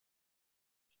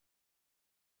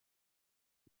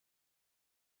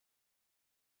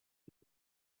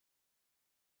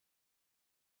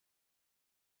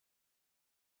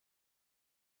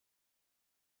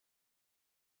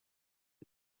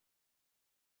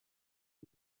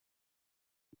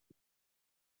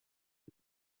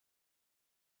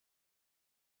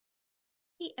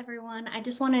Hey everyone, I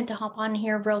just wanted to hop on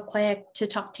here real quick to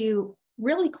talk to you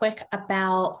really quick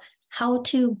about how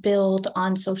to build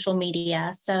on social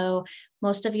media. So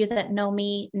most of you that know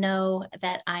me know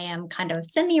that I am kind of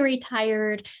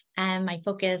semi-retired and my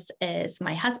focus is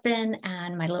my husband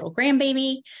and my little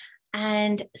grandbaby.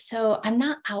 And so I'm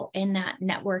not out in that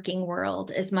networking world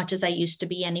as much as I used to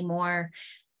be anymore.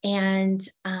 And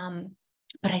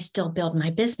but I still build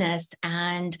my business,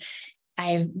 and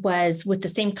I was with the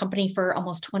same company for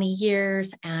almost 20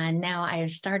 years, and now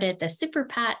I've started the Super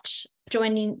Patch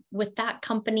joining with that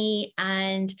company.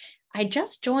 And I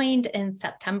just joined in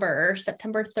September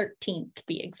 13th to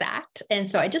be exact. And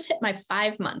so I just hit my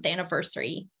 5-month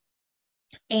anniversary.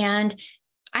 And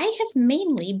I have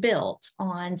mainly built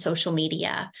on social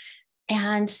media.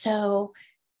 And so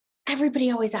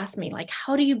everybody always asks me, like,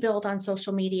 how do you build on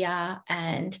social media?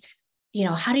 And,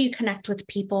 how do you connect with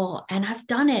people? And I've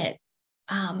done it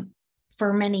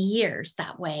for many years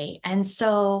that way. And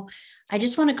so I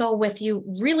just want to go with you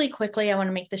really quickly. I want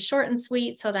to make this short and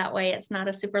sweet so that way it's not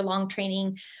a super long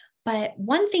training. But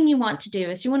one thing you want to do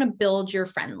is you want to build your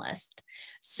friend list.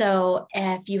 So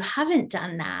if you haven't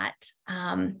done that,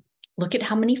 look at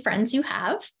how many friends you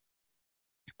have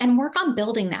and work on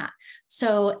building that.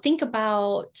 So think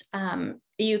about,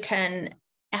 you can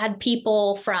add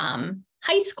people from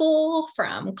high school,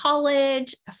 from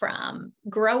college, from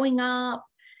growing up,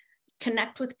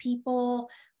 connect with people.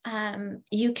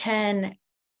 You can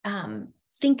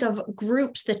think of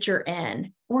groups that you're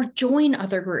in or join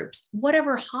other groups,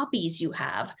 whatever hobbies you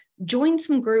have, join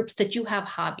some groups that you have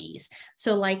hobbies.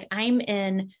 So like I'm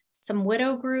in some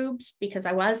widow groups because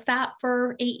I was that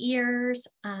for 8 years.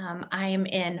 I'm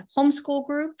in homeschool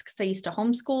groups because I used to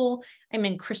homeschool. I'm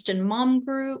in Christian mom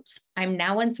groups. I'm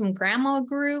now in some grandma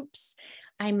groups.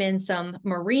 I'm in some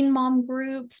Marine mom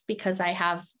groups because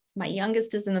my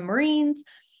youngest is in the Marines.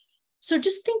 So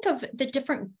just think of the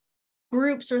different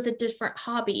groups or the different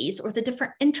hobbies or the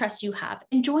different interests you have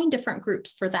and join different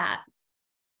groups for that.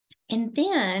 And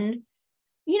then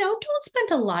don't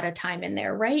spend a lot of time in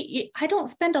there, right? I don't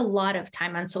spend a lot of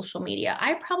time on social media.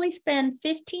 I probably spend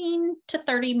 15 to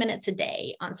 30 minutes a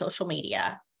day on social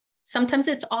media. Sometimes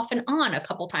it's off and on a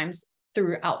couple times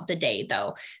throughout the day,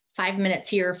 though. 5 minutes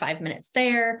here, 5 minutes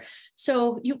there.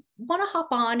 So you want to hop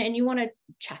on and you want to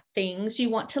check things. You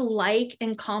want to like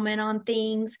and comment on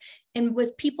things. And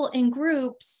with people in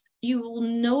groups, you will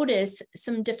notice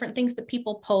some different things that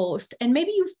people post. And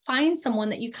maybe you find someone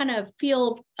that you kind of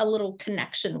feel a little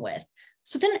connection with.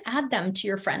 So then add them to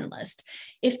your friend list.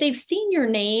 If they've seen your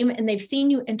name and they've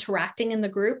seen you interacting in the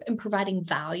group and providing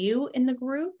value in the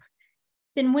group,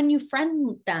 then when you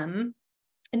friend them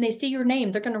and they see your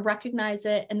name, they're going to recognize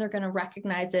it, and they're going to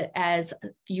recognize it as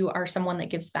you are someone that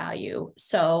gives value.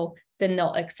 So then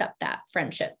they'll accept that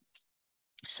friendship.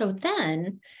 So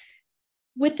then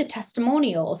with the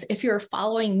testimonials, if you're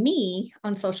following me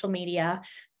on social media,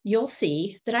 you'll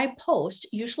see that I post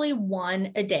usually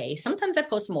one a day. Sometimes I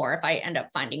post more if I end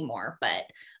up finding more, but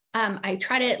I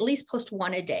try to at least post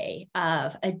one a day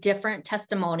of a different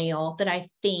testimonial that I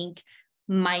think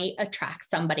might attract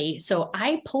somebody. So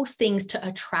I post things to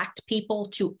attract people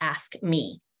to ask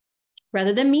me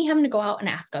rather than me having to go out and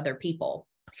ask other people.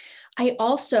 I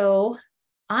also,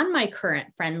 on my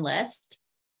current friend list,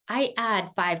 I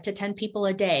add 5 to 10 people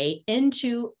a day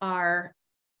into our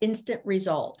instant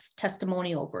results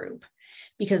testimonial group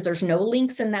because there's no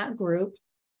links in that group.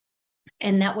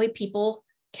 And that way people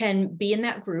can be in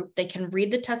that group. They can read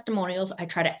the testimonials. I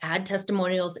try to add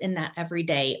testimonials in that every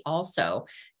day. Also,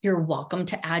 you're welcome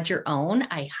to add your own.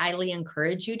 I highly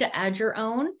encourage you to add your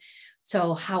own.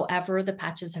 So however the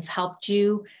patches have helped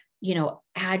you,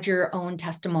 add your own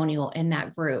testimonial in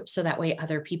that group. So that way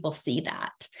other people see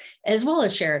that, as well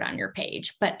as share it on your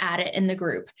page, but add it in the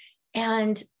group.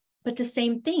 But the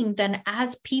same thing, then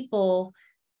as people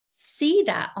see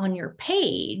that on your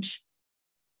page,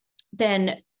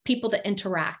 then people that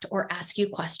interact or ask you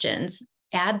questions,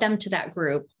 add them to that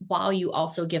group while you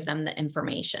also give them the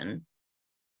information.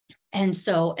 And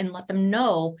let them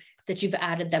know that you've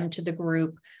added them to the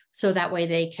group so that way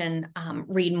they can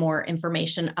read more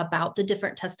information about the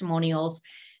different testimonials,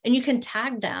 and you can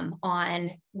tag them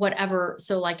on whatever.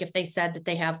 So like if they said that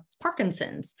they have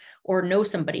Parkinson's or know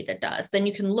somebody that does, then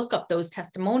you can look up those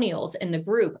testimonials in the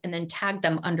group and then tag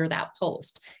them under that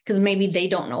post, because maybe they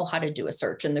don't know how to do a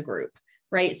search in the group,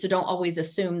 right? So don't always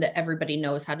assume that everybody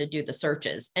knows how to do the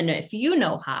searches. And if you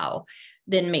know how,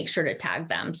 then make sure to tag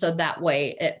them. So that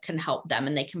way it can help them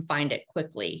and they can find it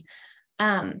quickly.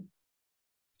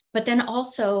 But then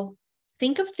also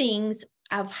think of things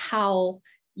of how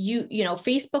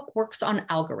Facebook works on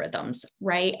algorithms,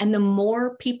 right? And the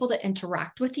more people that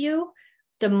interact with you,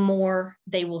 the more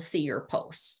they will see your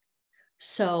posts.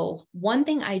 So one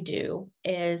thing I do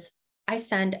is I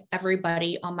send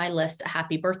everybody on my list a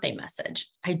happy birthday message.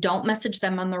 I don't message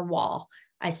them on their wall.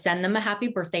 I send them a happy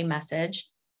birthday message,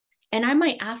 and I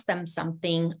might ask them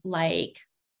something like,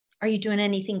 are you doing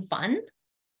anything fun?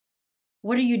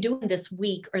 What are you doing this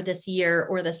week or this year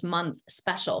or this month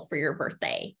special for your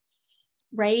birthday?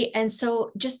 Right. And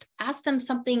so just ask them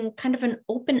something, kind of an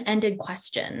open-ended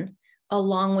question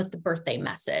along with the birthday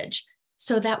message.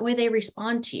 So that way they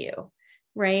respond to you.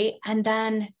 Right. And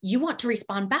then you want to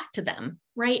respond back to them.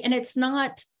 Right. And it's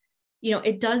not,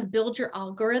 it does build your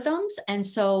algorithms. And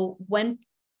so when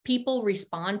people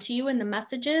respond to you in the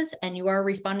messages and you are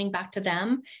responding back to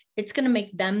them, it's going to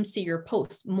make them see your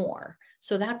posts more.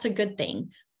 So that's a good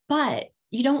thing. But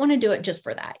you don't want to do it just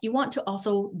for that. You want to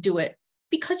also do it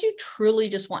because you truly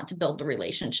just want to build the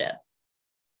relationship,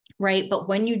 right? But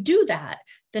when you do that,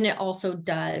 then it also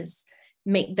does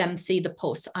make them see the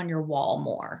posts on your wall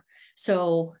more.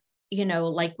 So,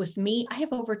 like with me, I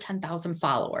have over 10,000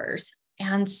 followers.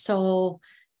 And so,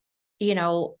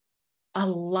 a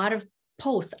lot of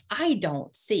posts I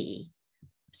don't see.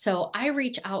 So I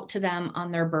reach out to them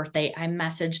on their birthday, I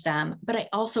message them, but I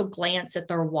also glance at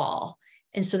their wall.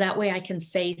 And so that way I can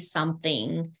say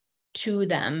something to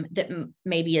them that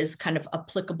maybe is kind of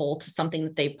applicable to something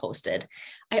that they posted.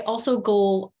 I also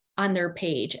go on their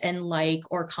page and like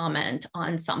or comment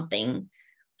on something.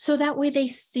 So that way they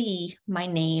see my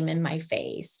name and my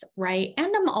face, right?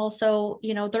 And I'm also,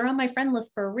 they're on my friend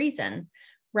list for a reason,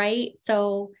 right?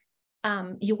 So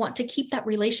you want to keep that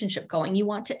relationship going. You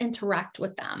want to interact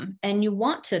with them, and you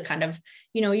want to kind of,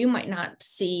 you might not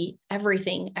see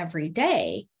everything every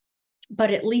day, but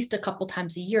at least a couple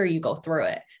times a year you go through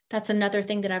it. That's another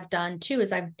thing that I've done too,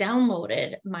 is I've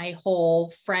downloaded my whole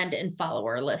friend and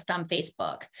follower list on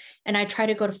Facebook, and I try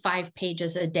to go to 5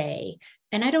 pages a day.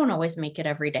 And I don't always make it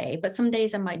every day, but some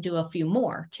days I might do a few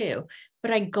more too.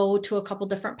 But I go to a couple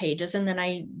different pages and then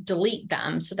I delete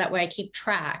them. So that way I keep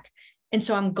track. And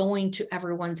so I'm going to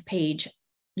everyone's page,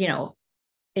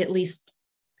 at least,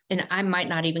 and I might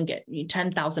not even get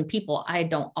 10,000 people. I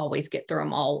don't always get through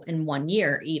them all in one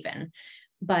year even,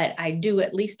 but I do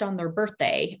at least on their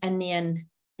birthday. And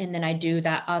then I do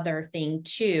that other thing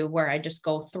too, where I just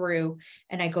go through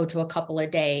and I go to a couple a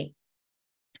day.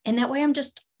 And that way I'm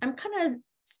kind of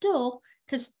still,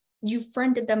 because you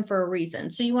friended them for a reason.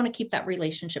 So you want to keep that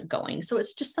relationship going. So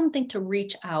it's just something to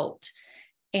reach out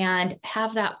and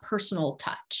have that personal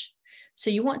touch. So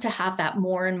you want to have that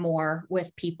more and more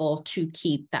with people to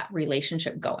keep that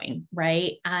relationship going,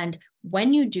 right? And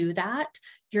when you do that,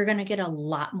 you're going to get a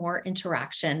lot more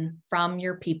interaction from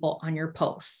your people on your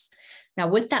posts. Now,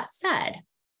 with that said,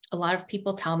 a lot of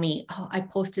people tell me, oh, I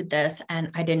posted this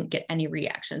and I didn't get any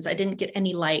reactions. I didn't get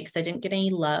any likes. I didn't get any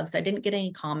loves. I didn't get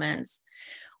any comments.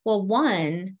 Well,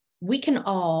 one, we can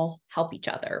all help each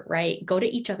other, right? Go to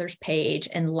each other's page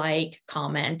and like,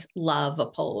 comment, love a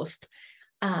post.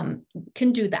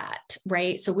 Can do that,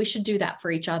 right? So we should do that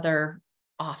for each other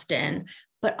often,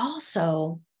 but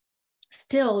also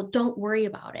still don't worry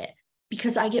about it,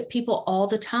 because I get people all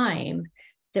the time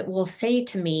that will say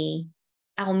to me,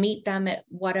 I'll meet them at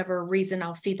whatever reason,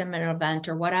 I'll see them at an event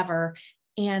or whatever,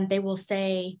 and they will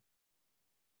say,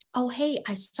 oh, hey,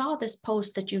 I saw this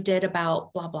post that you did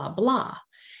about blah, blah, blah.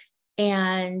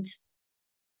 And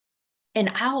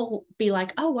I'll be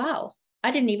like, oh, wow,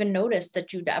 I didn't even notice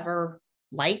that you'd ever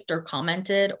liked or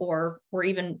commented or were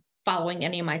even following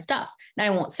any of my stuff. And I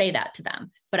won't say that to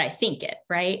them, but I think it,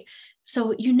 right?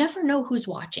 So you never know who's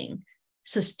watching.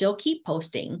 So still keep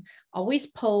posting, always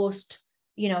post,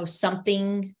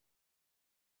 something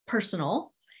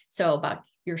personal. So about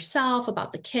yourself,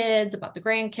 about the kids, about the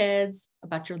grandkids,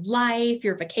 about your life,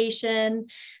 your vacation,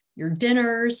 your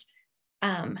dinners,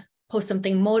 post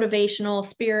something motivational,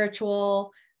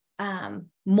 spiritual,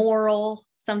 moral,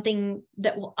 something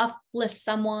that will uplift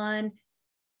someone,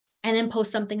 and then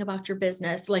post something about your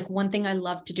business. Like one thing I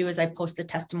love to do is I post the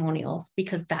testimonials,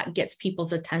 because that gets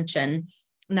people's attention.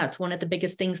 And that's one of the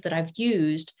biggest things that I've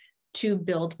used to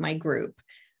build my group.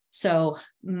 So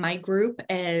my group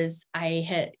is, I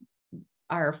hit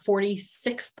our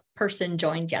 46th person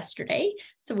joined yesterday.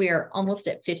 So we are almost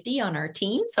at 50 on our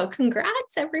team. So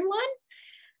congrats, everyone.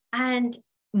 And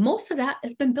most of that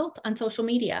has been built on social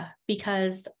media,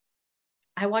 because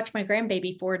I watch my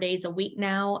grandbaby 4 days a week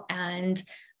now, and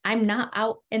I'm not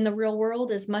out in the real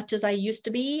world as much as I used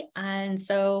to be. And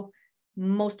so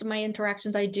most of my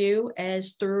interactions I do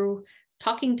is through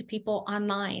talking to people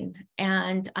online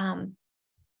and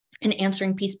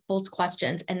answering people's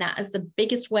questions. And that is the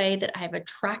biggest way that I've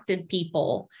attracted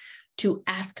people to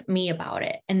ask me about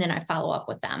it. And then I follow up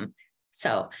with them.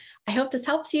 So I hope this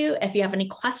helps you. If you have any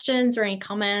questions or any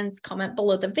comments, comment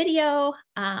below the video.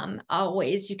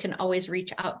 You can always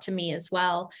reach out to me as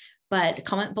well, but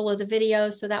comment below the video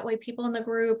so that way people in the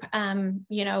group,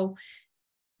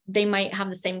 they might have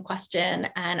the same question,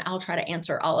 and I'll try to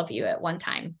answer all of you at one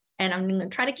time. And I'm going to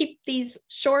try to keep these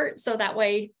short so that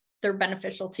way they're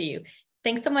beneficial to you.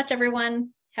 Thanks so much, everyone.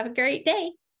 Have a great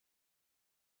day.